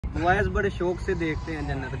Boys बड़े शौक से देखते हैं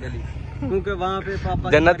जन्नत गली, क्योंकि वहाँ पे पापा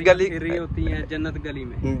जन्नत गली रही होती है। जन्नत गली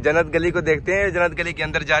में जन्नत गली को देखते हैं, जन्नत गली के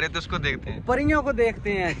अंदर जा रहे हो तो उसको देखते हैं, परियों को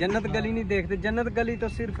देखते हैं, जन्नत गली नहीं देखते। जन्नत गली तो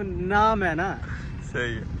सिर्फ नाम है ना।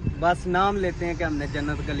 सही है, बस नाम लेते हैं कि हमने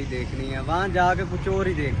जन्नत गली देखनी है, वहाँ जाके कुछ और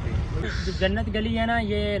ही देखते हैं। जो जन्नत गली है ना,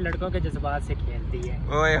 ये लड़कों के जज्बात से खेलती है।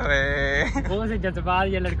 ओए होए, वो से जज्बात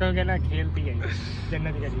ये लड़कों के ना खेलती है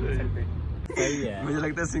जन्नत गली असल पे। सही है, मुझे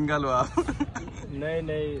लगता है सिंगल हो आप। नहीं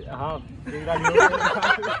नहीं, हाँ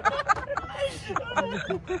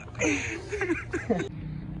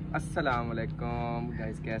अस्सलाम वालेकुम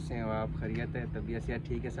गाइस, कैसे हैं आप? खैरियत है? तबीयत से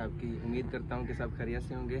ठीक है सबकी? उम्मीद करता हूँ कि सब खैरियत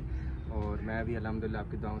से होंगे और मैं भी अल्हम्दुलिल्लाह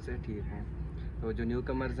आपकी दुआओं से ठीक हूँ। तो जो न्यू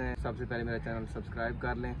कमर्स हैं, सबसे पहले मेरा चैनल सब्सक्राइब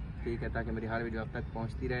कर लें, ठीक है, ताकि मेरी हर वीडियो आप तक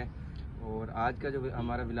पहुँचती रहे। और आज का जो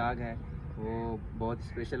हमारा व्लॉग है वो बहुत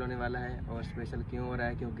स्पेशल होने वाला है। और स्पेशल क्यों हो रहा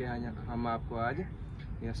है? क्योंकि हम आपको आज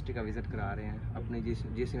यूनिवर्सिटी का विज़िट करा रहे हैं, अपनी जिस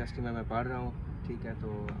यूनिवर्सिटी में मैं पढ़ रहा हूँ, ठीक है। तो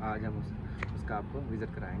आज हम उसका आपको विज़िट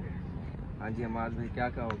कराएँगे। हाँ जी अमाद भाई, क्या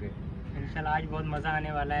कहोगे? इंशाल्लाह आज बहुत मज़ा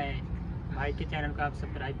आने वाला है। भाई के चैनल को आप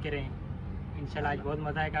सब्सक्राइब करें, इंशाल्लाह आज बहुत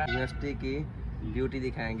मज़ा आएगा। यूनिवर्सिटी की ब्यूटी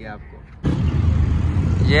दिखाएंगे आपको।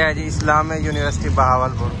 ये है जी इस्लामिया यूनिवर्सिटी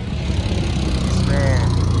बहावलपुर, इसमें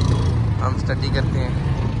हम स्टडी करते हैं।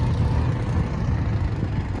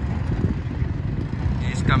 ये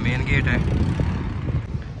इसका मेन गेट है।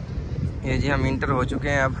 ये जी हम इंटर हो चुके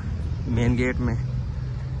हैं अब मेन गेट में।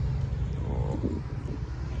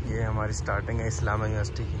 ये हमारी स्टार्टिंग है इस्लामिया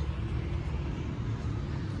यूनिवर्सिटी की।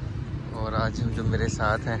 और आज जो मेरे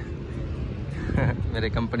साथ हैं मेरे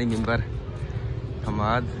कंपनी मेंबर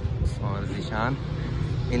हमाद और ज़ीशान,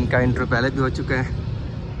 इनका इंटरव्यू पहले भी हो चुका है।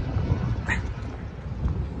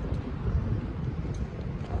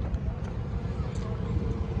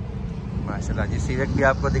 माशाल्लाह जी, सीवेक भी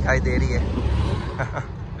आपको दिखाई दे रही है।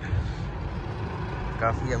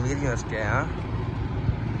 काफ़ी अमीर यूनिवर्सिटी है यहाँ।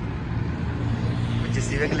 मुझे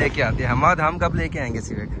सीवेक लेके आते हैं। हमाद, हम कब लेके आएंगे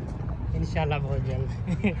सीवेक? इंशाल्लाह बहुत जल्द।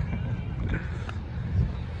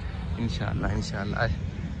 इंशाल्लाह इंशाल्लाह।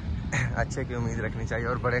 अच्छे की उम्मीद रखनी चाहिए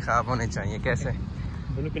और बड़े ख्वाब होने चाहिए। कैसे?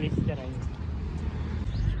 बिल्कुल इसी तरह।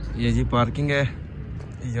 ये जी पार्किंग है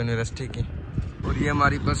यूनिवर्सिटी की। और ये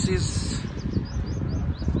हमारी बसेस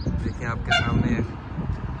देखिए आपके सामने है।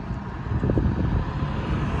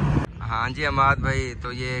 हाँ जी अमाद भाई,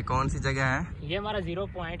 तो ये कौन सी जगह है? ये हमारा 0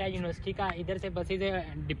 पॉइंट है यूनिवर्सिटी का। इधर से बसेज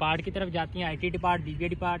डिपार्ट की तरफ जाती हैं, IT डिपार्ट, BBA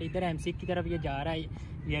डिपार्ट। इधर MC की तरफ ये जा रहा है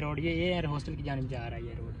ये रोड, ये हॉस्टल की जानिब जा रहा है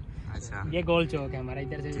ये रोड। अच्छा, ये गोल चौक है हमारा,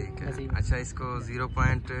 इधर से। अच्छा, इसको 0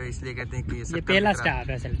 पॉइंट इसलिए कहते हैं कि ये पहला स्टॉप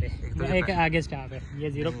है असल पे। एक आगे स्टॉप है,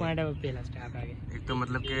 ये 0 पॉइंट है, वो पहला स्टॉप है आगे। एक तो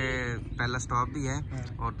मतलब कि पहला स्टॉप भी है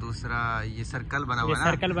और दूसरा ये सर्कल बना हुआ है,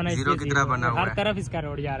 सर्कल बना 0 की तरह बना हुआ है। हर तरफ इसका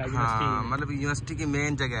रोड जा रहा है। हाँ, मतलब यूनिवर्सिटी की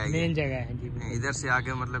मेन जगह है, मेन जगह है जी। इधर से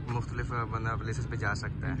आगे मतलब मुख्तलिफ बंदा प्लेसेस पे जा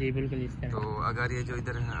सकता है जी, बिल्कुल इस तरह। तो अगर ये जो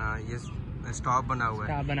इधर ये स्टॉप बना हुआ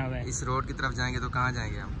है, इस रोड की तरफ जाएंगे तो कहाँ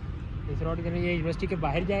जाएंगे हम? इस रोड के लिए यूनिवर्सिटी के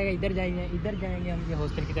बाहर जाएगा, इधर जाएंगे हम, ये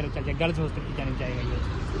हॉस्टल की तरफ चल जाएगा, गर्ल्स हॉस्टल की जानिब जाएगा ये।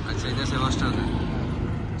 अच्छा, इधर से हॉस्टल है,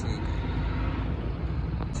 ठीक है।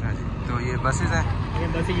 अच्छा जी, तो ये बसेस हैं? ये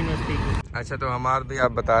बस यूनिवर्सिटी की। अच्छा, तो हमारे भी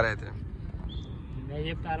आप बता रहे थे? मैं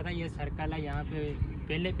ये बता रहा था, ये सर्कल है यहाँ पे।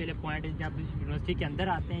 पहले पॉइंट जब यूनिवर्सिटी के अंदर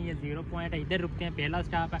आते हैं, ये 0 पॉइंट है, इधर रुकते हैं, पहला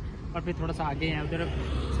स्टॉप है। और फिर थोड़ा सा आगे है, उधर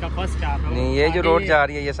इसका फर्स्ट स्टॉप है। नहीं, ये जो रोड जा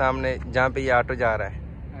रही है ये सामने जहाँ पे ये ऑटो जा रहा है,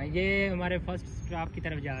 ये हमारे फर्स्ट स्टॉप की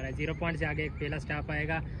तरफ जा रहा है। 0 पॉइंट से आगे एक पहला स्टॉप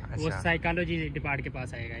आएगा। अच्छा। वो साइकोलॉजी डिपार्ट के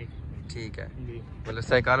पास आएगा। ठीक है जी, मतलब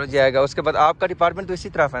साइकोलॉजी आएगा। उसके बाद आपका डिपार्टमेंट तो इसी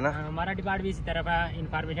तरफ है ना? हमारा डिपार्ट भी इसी तरफ है,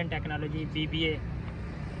 इंफॉर्मेशन टेक्नोलॉजी, BBA।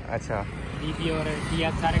 अच्छा, BBA और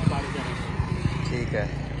TS सारे डिपार्ट। ठीक है।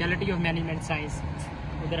 क्वालिटी ऑफ मैनेजमेंट साइंस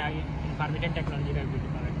उधर आगे इंफॉर्मेशन टेक्नोलॉजी का भी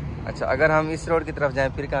डिपार्ट। अच्छा, अगर हम इस रोड की तरफ जाएं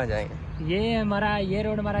फिर कहाँ जाएंगे? ये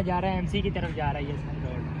रोड हमारा जा रहा है MC की तरफ जा रहा है। ये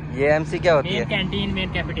रोड, ये MC क्या होती है? Main canteen,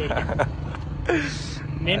 main cafeteria.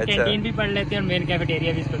 Main canteen भी पढ़ लेते हैं और मेन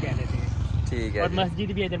कैफेटेरिया भी इसको कह देते हैं। ठीक है। और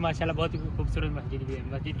मस्जिद भी है इधर माशाल्लाह, बहुत खूबसूरत मस्जिद भी है।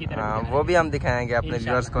 मस्जिद की तरफ हाँ, वो भी हम दिखाएंगे अपने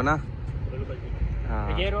व्यूअर्स को ना।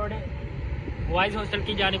 हाँ। ये रोड बॉयज हॉस्टल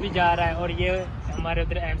की जानिब भी जा रहा है और ये हमारे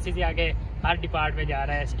उधर MC से आगे हर डिपार्ट में जा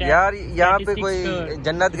रहा है। यार यहाँ पे कोई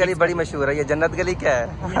जन्नत गली बड़ी मशहूर है, ये जन्नत गली क्या है?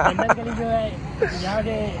 जन्नत गली जो है यहाँ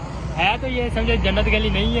से है, तो ये समझो जन्नत गली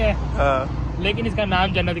नहीं है। हाँ। लेकिन इसका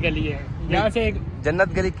नाम जन्नत गली है। यहाँ से जन्नत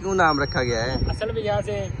गली क्यों नाम रखा गया है? असल में यहाँ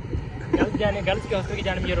से गर्ल्स के हॉस्टल की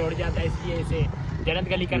जानिब ये रोड जाता है, इसलिए इसे जन्नत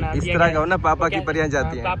गली का नाम इस तरह का हो ना, पापा की परियां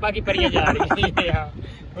जाती हैं। पापा की परियां जा रही है।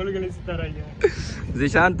 बिल्कुल इस तरह।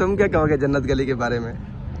 ज़ीशान, तुम क्या कहोगे जन्नत गली के बारे में?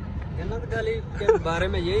 जन्नत गली के बारे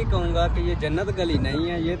में यही कहूँगा कि ये जन्नत गली नहीं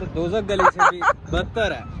है, ये तो दोज़ख गली से भी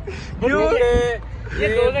बदतर है, क्योंकि ये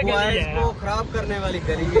बॉयज को खराब करने वाली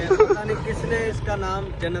गली है। पता नहीं किसने इसका नाम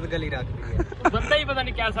जन्नत गली रख दी है, बंदा ही पता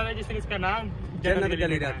नहीं क्या समझ जिसने इसका नाम जन्नत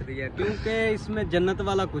गली रख दी है, क्योंकि इसमें जन्नत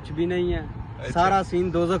वाला कुछ भी नहीं है। सारा सीन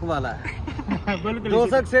दोज़ख वाला है।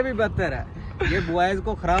 दोज़ख से भी बदतर है। ये बॉयज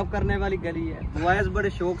को खराब करने वाली गली है। बॉयज बड़े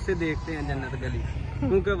शौक से देखते हैं जन्नत गली,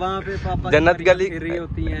 क्योंकि वहाँ पे पापा जन्नत गली रही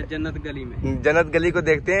होती है। जन्नत गली में जन्नत गली को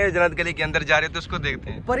देखते हैं, जन्नत गली के अंदर जा रहे हो तो उसको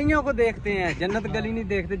देखते हैं, परियों को देखते हैं, जन्नत गली नहीं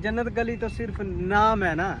देखते। जन्नत गली तो सिर्फ नाम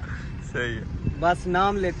है ना। सही है, बस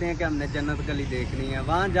नाम लेते हैं कि हमने जन्नत गली देखनी है,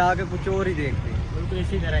 वहाँ जाके कुछ और ही देखते हैं। बिल्कुल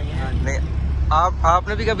इसी तरह ही है। नहीं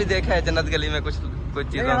आपने भी कभी देखा है जन्नत गली में कुछ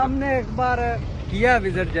चीज़? हमने एक बार किया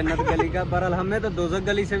विजिट जन्नत गली का, बहरहाल हमें तो दोज़ख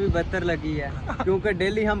गली से भी बेहतर लगी है, क्योंकि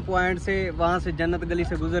डेली हम पॉइंट से वहाँ से जन्नत गली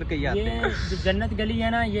से गुजर के ही आते हैं। ये जो जन्नत गली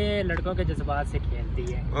है ना, ये लड़कों के जज्बात से खेलती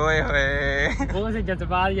है। ओए होए, वो से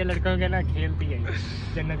जज्बात ये लड़कों के ना खेलती है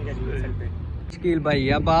जन्नत गली असल पे। शकील भाई,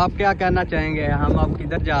 अब आप क्या कहना चाहेंगे? हम अब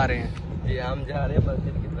किधर जा रहे हैं? जी हम जा रहे हैं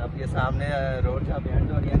मस्जिद की तरफ। ये सामने रोड जहाँ पे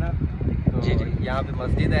एंड हो रही है ना, तो जी जी यहाँ पे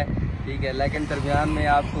मस्जिद है, ठीक है। लेकिन दरमियान में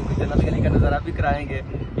आपको जन्नत गली का नज़ारा भी कराएंगे,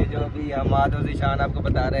 ये जो अभी हमाद और ज़ीशान आपको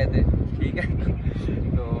बता रहे थे, ठीक है।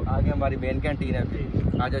 तो आगे हमारी मेन कैंटीन है,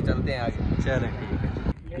 फिर आज चलते हैं आगे। चलें,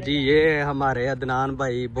 ठीक है जी। ये हमारे अदनान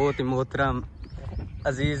भाई बहुत ही मोहतरम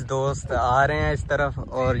अजीज़ दोस्त आ रहे हैं इस तरफ,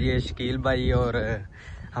 और ये शकील भाई और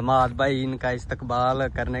हमाद भाई इनका इस्तकबाल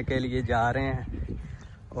करने के लिए जा रहे हैं।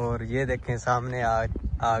 और ये देखें सामने आ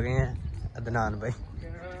गए हैं अदनान भाई।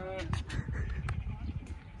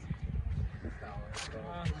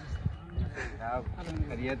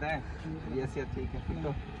 खैरियत है? खैरियत ठीक है। फिर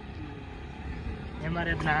तो ये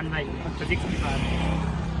हमारे अदनान भाई फिजिक्स की बात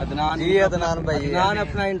है। अदनान जी, अदनान भाई, अदनान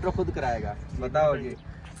अपना इंट्रो खुद कराएगा। बताओ जी,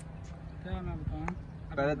 क्या मैं बताऊँ?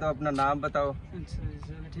 पहले तो अपना नाम बताओ।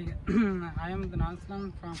 अच्छा ठीक है। I am Adnan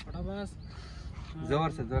from फटाबास। जोर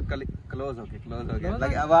से, जोर क्लोज हो गया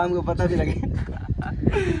लगे, आवाम को पता भी लगे।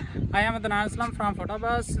 I am Adnan from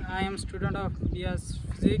फटाबास। I am student of BS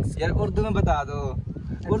physics. यार उर्दू में बता दो,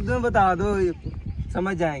 उर्दू में बता दो,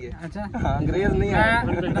 समझ जाएंगे। अच्छा, हाँ, अंग्रेज नहीं है।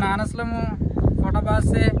 मैं अदनान असलम हूँ फटाबास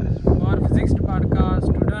से, और फिजिक्स डिपार्ट का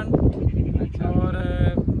स्टूडेंट। अच्छा। और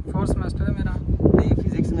 4th सेमेस्टर है मेरा। नहीं,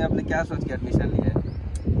 फिजिक्स में आपने क्या सोच के एडमिशन लिया है?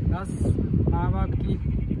 बस माँ बाप की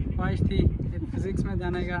ख्वाहिश थी फिजिक्स में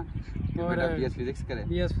जाने का, और BS फिजिक्स करें।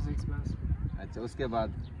 BS फिजिक्स बस। अच्छा, उसके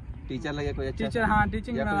बाद टीचर लगे कोई अच्छा? टीचर, हाँ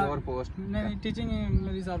टीचिंग या मेरा कोई और पोस्ट? नहीं, टीचिंग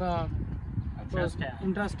मेरी ज़्यादा इंटरेस्ट है।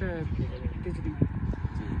 इंटरेस्ट है टीचिंग में,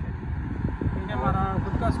 ठीक है। क्योंकि हमारा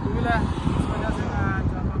खुद का स्कूल है, इस वजह से मैं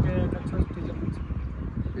चाहता हूँ कि एक अच्छा टीचर बन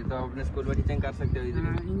सकूँ। फिर तो आप अपने स्कूल में टीचिंग कर सकते हो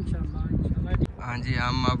इजीली। इंशाल्लाह। हाँ जी,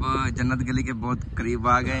 हम अब जन्नत गली के बहुत करीब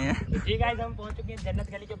आ गए हैं। ठीक है, हम पहुंच चुके हैं जन्नत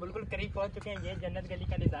गली के बिल्कुल करीब पहुंच चुके हैं। ये जन्नत गली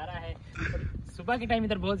का नज़ारा है। और सुबह के टाइम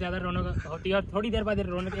इधर बहुत ज़्यादा रौनक होती है, और थोड़ी देर बाद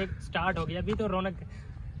रौनक एक स्टार्ट हो गई। अभी तो रौनक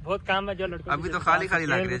बहुत कम है, जो लड़कों अभी तो खाली खाली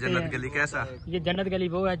लग रही है जन्नत गली। कैसा? ये जन्नत गली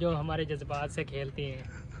वो है जो हमारे जज्बात से खेलती है।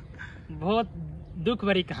 बहुत दुख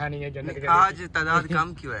भरी कहानी है जन्नत गली। आज तादाद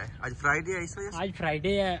कम क्यों है? आज फ्राइडे है, इस वजह से? आज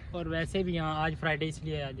फ्राइडे है, और वैसे भी यहाँ आज फ्राइडे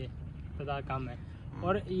इसलिए आज तादाद कम है,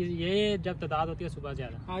 और ये जब तादाद होती है सुबह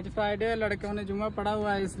ज़्यादा। आज फ्राइडे, लड़कों ने जुम्मा पढ़ा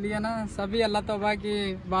हुआ है, इसलिए ना सभी अल्लाह तौबा की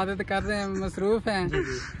इबादत कर रहे हैं, मसरूफ हैं।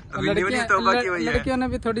 और लड़कियों ने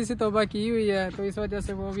भी थोड़ी सी तौबा की हुई है, तो इस वजह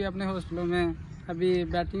से वो भी अपने हॉस्टलों में अभी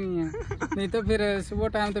बैठी हुई हैं। नहीं तो फिर सुबह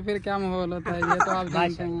टाइम तो फिर क्या माहौल होता है, ये तो आप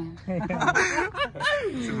जानते हैं।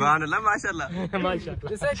 सुभान अल्लाह, माशाल्लाह। माशाल्लाह।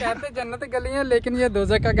 जिसे कहते हैं जन्नत गली है, लेकिन ये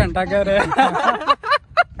दोज़ख का घंटा घर है।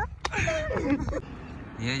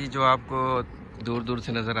 ये जी जो आपको दूर दूर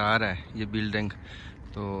से नज़र आ रहा है, ये बिल्डिंग,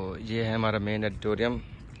 तो ये है हमारा मेन ऑडिटोरियम।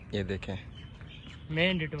 ये देखें,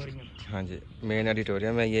 मेन ऑडिटोरियम। हाँ जी, मेन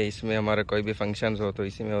ऑडिटोरियम है ये। इसमें हमारा कोई भी फंक्शंस हो तो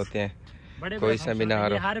इसी में होते हैं। बड़े कोई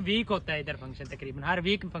सेमिनार हो, हर वीक होता है इधर फंक्शन, तकरीबन हर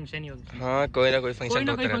वीक फंक्शन ही होता है। हाँ, कोई ना कोई फंक्शन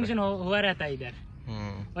होता रहता फंक्शन हुआ रहता है इधर।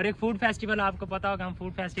 है। और एक फूड फेस्टिवल, आपको पता होगा, हम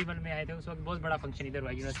फूड फेस्टिवल में आए थे उस वक्त। बहुत बड़ा फंक्शन इधर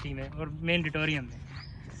हुआ यूनिवर्सिटी में और मेन ऑडिटोरियम में।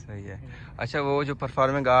 सही है। अच्छा, वो जो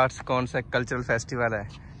परफॉर्मिंग आर्ट्स कौन सा कल्चरल फेस्टिवल है,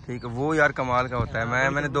 ठीक है, वो यार कमाल का होता है।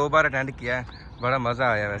 मैंने 2 बार अटेंड किया है, बड़ा मज़ा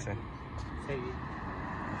आया। वैसे सही है।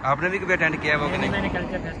 आपने भी कभी अटेंड किया है वो कि नहीं? मैंने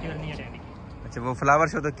कल्चर फेस्टिवल नहीं अटेंड किया। अच्छा, वो फ्लावर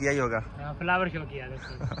शो तो किया ही होगा। हाँ, फ्लावर शो किया था।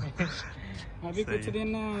 अभी कुछ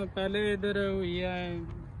दिन पहले इधर हुई है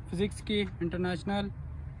फिजिक्स की इंटरनेशनल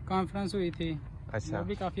कॉन्फ्रेंस हुई थी। अच्छा, वो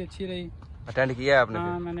भी काफ़ी अच्छी रही। अटेंड किया है आपने?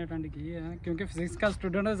 हाँ, मैंने अटेंड की है, क्योंकि फिजिक्स का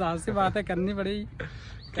स्टूडेंट है, ज़ाहिर सी बात है करनी पड़ी।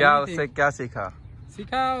 क्या उससे क्या सीखा?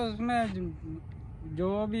 उसमें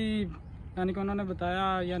जो भी यानी कि उन्होंने बताया,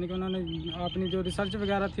 यानी कि उन्होंने अपनी जो रिसर्च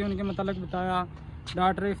वगैरह थी उनके मतलब बताया।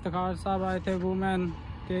 डॉक्टर इफ्तिखार साहब आए थे वुमेन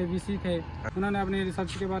के वीसी थे, उन्होंने अपनी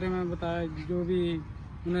रिसर्च के बारे में बताया, जो भी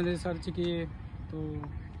उन्होंने रिसर्च किए, तो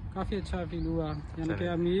काफ़ी अच्छा फील हुआ। यानी कि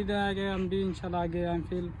उम्मीद है कि हम भी इंशाल्लाह आगे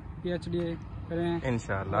एमफिल PhD करें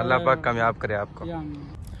इंशाल्लाह, अल्लाह पाक कामयाब करे आपको।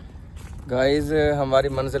 गाइस हमारी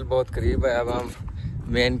मंजिल बहुत करीब है, अब हम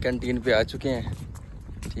मेन कैंटीन पे आ चुके हैं,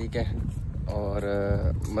 ठीक है। और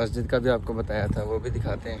मस्जिद का भी आपको बताया था, वो भी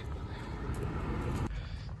दिखाते हैं।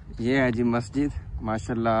 ये है जी मस्जिद,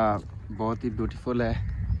 माशाल्लाह बहुत ही ब्यूटीफुल है।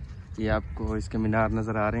 ये आपको इसके मीनार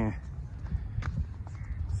नज़र आ रहे हैं,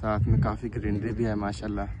 साथ में काफ़ी ग्रीनरी भी है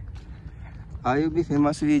माशाल्लाह। IUB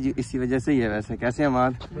फेमस हुई इसी वजह से ही है। वैसे कैसे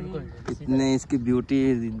हमाद, इतने इसकी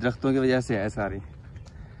ब्यूटी दरख्तों की वजह से है सारी,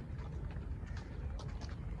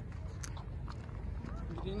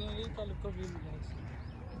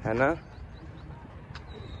 है ना।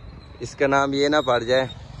 इसका नाम ये ना पड़ जाए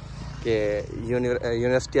कि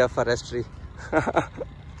यूनिवर्सिटी ऑफ फॉरेस्ट्री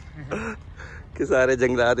कि सारे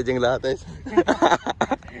जंगलात ही जंगलात है।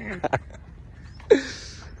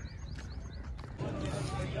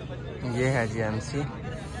 ये है जी MC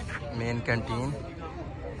मेन कैंटीन,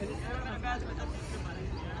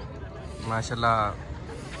 माशाल्लाह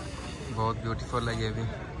बहुत ब्यूटीफुल है ये भी,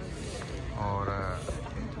 और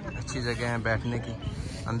अच्छी जगह है बैठने की।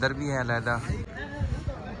 अंदर भी है अलहदा,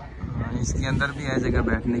 इसके अंदर भी है जगह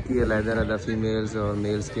बैठने की अलहदा फीमेल्स और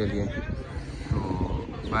मेल्स के लिए, तो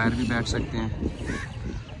बाहर भी बैठ सकते हैं।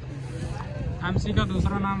 MC का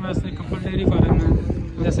दूसरा नाम वैसे कपल डेयरी फार्म है,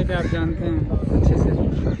 जैसे कि आप जानते हैं अच्छे से,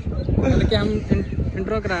 मतलब कि हम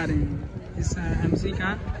इंट्रो करा रहे हैं इस MC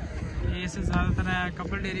का। इसे ज़्यादातर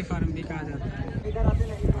कपल डेयरी फार्म भी कहा जाता है।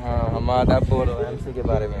 हाँ, हमारा आप बोल रहे हैं MC के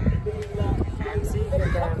बारे में। MC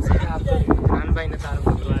आपको खान भाई ने तारुफ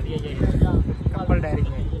करवा दिया, ये कपल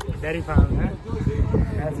डेयरी फार्म है,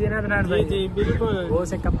 ऐसी है ना अदनान भाई? जी बिल्कुल, वो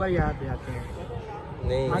से कपल यहाँ पे आते हैं।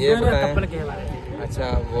 नहीं ये कपल के बारे में। अच्छा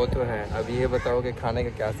वो तो है। अब ये बताओ कि खाने का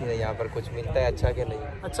क्या सीन है यहाँ पर, कुछ मिलता है अच्छा कि नहीं?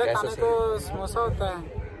 अच्छा खाने को समोसा होता है,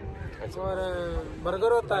 अच्छा। और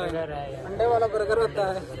बर्गर होता है, अंडे वाला बर्गर होता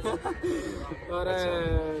है और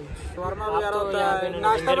शवारमा वगैरह होता है,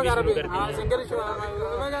 नाश्ता वगैरह भी, हाँ सिंगल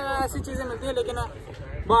शवारमा, ऐसी चीज़ें मिलती है। लेकिन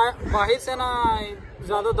बाहर से ना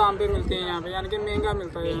ज़्यादा दाम पे मिलते हैं यहाँ पे, यानी कि महंगा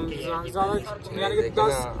मिलता है ज़्यादा, यानी कि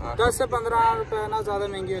 10 से 15 रुपए ना ज़्यादा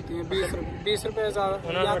महंगी होती हैं, 20 रुपए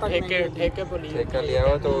ज़्यादा ठेका लिया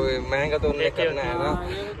हो तो महंगा तो उन्हें करना है ना,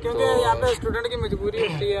 क्योंकि यहाँ पे स्टूडेंट की मजबूरी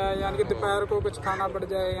होती है, यानी कि दोपहर को कुछ खाना पड़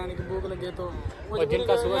जाए, यानी कि भूख लगे तो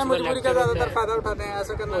मजबूरी का ज़्यादातर फायदा उठाते हैं।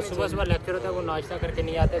 ऐसा करना, सुबह लेक्चर होता है, वो नाश्ता करके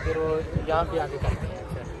नहीं आते, फिर वो यहाँ पे आके करते हैं।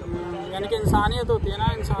 यानी कि इंसानियत होती है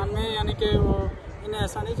ना इंसान में, यानी कि वो इन्हें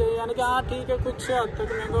ऐसा नहीं चाहिए, यानी कि हाँ ठीक है कुछ हद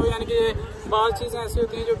तक महंगा हो, यानी कि बहुत चीज़ें ऐसी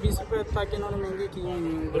होती हैं जो 20 रुपये तक इन्होंने महंगी की हैं।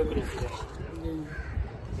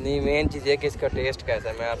 नहीं मेन चीज़ है कि इसका टेस्ट कैसा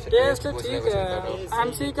है। मैं आपसे टेस्ट ठीक है,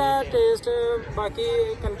 MC का टेस्ट बाकी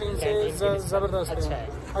कैंटीन से ज़बरदस्त है,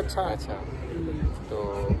 अच्छा। तो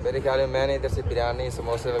मेरे ख्याल में मैंने इधर से बिरयानी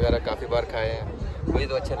समोसे वगैरह काफ़ी बार खाए हैं, मुझे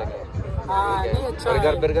तो अच्छे लगे।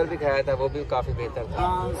 बर्गर भी खाया था, वो भी काफ़ी बेहतर था,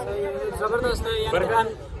 ज़बरदस्त है।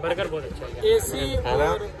 बर्गर बहुत अच्छा है। AC और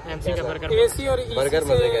MC का बर्गर, AC और EC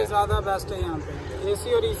से ज़्यादा बेस्ट है यहाँ पे,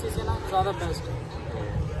 AC और EC से ना ज़्यादा बेस्ट है।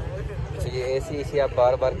 ये AC आप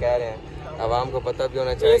बार बार कह रहे हैं, आवाम को पता भी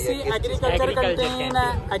होना चाहिए। AC एग्रीकल्चर कैंटीन है,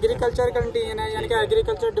 एग्रीकल्चर कैंटीन है, यानी कि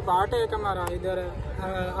एग्रीकल्चर डिपार्ट है हमारा इधर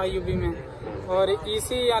IUB में, और EC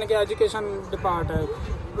यानी कि एजुकेशन डिपार्ट है,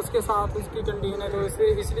 उसके साथ उसकी कैंटीन है, तो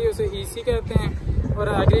इसलिए उसे EC कहते हैं, और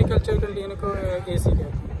एग्रीकल्चर कैंटीन को AC कहते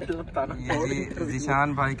हैं। ये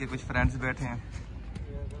जिशान भाई के कुछ फ्रेंड्स बैठे हैं,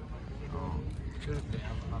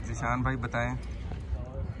 जिशान भाई बताएं।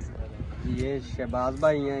 ये शहबाज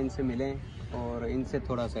भाई हैं, इनसे मिलें और इनसे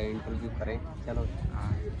थोड़ा सा इंटरव्यू करें। चलो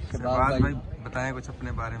शहबाज भाई बताएं कुछ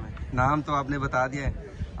अपने बारे में। नाम तो आपने बता दिया है,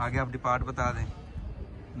 आगे आप डिपार्ट बता दें।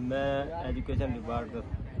 मैं एजुकेशन डिपार्ट का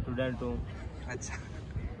स्टूडेंट हूँ। अच्छा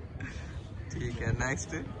ठीक है,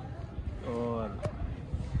 नेक्स्ट। और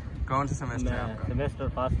कौन सा सेमेस्टर है आपका? सेमेस्टर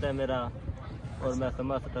फर्स्ट है मेरा, और मैं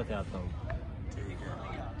समास्टर से आता हूँ। ठीक है,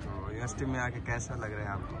 तो यूनिवर्सिटी में आके कैसा लग रहा है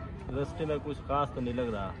आपको? यूनिवर्सिटी में कुछ खास तो नहीं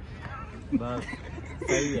लग रहा, बस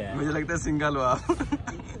सही है। मुझे लगता है सिंगल हो आप।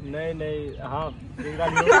 नहीं हाँ सिंगल।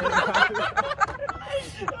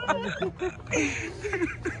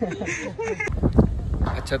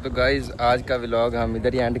 अच्छा तो गाइज आज का व्लॉग हम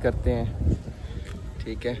इधर ही एंड करते हैं,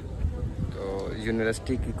 ठीक है। तो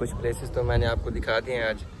यूनिवर्सिटी की कुछ प्लेसेस तो मैंने आपको दिखा दिए हैं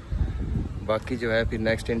आज, बाकी जो है फिर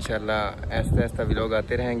नेक्स्ट इंशाल्लाह ऐसा व्लॉग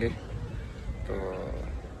आते रहेंगे, तो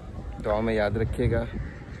दुआ में याद रखिएगा।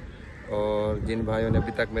 और जिन भाइयों ने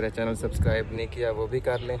अभी तक मेरा चैनल सब्सक्राइब नहीं किया वो भी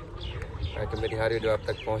कर लें, ताकि मेरी हर वीडियो आप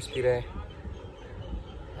तक पहुंचती रहे।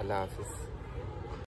 अल्लाह हाफिज़।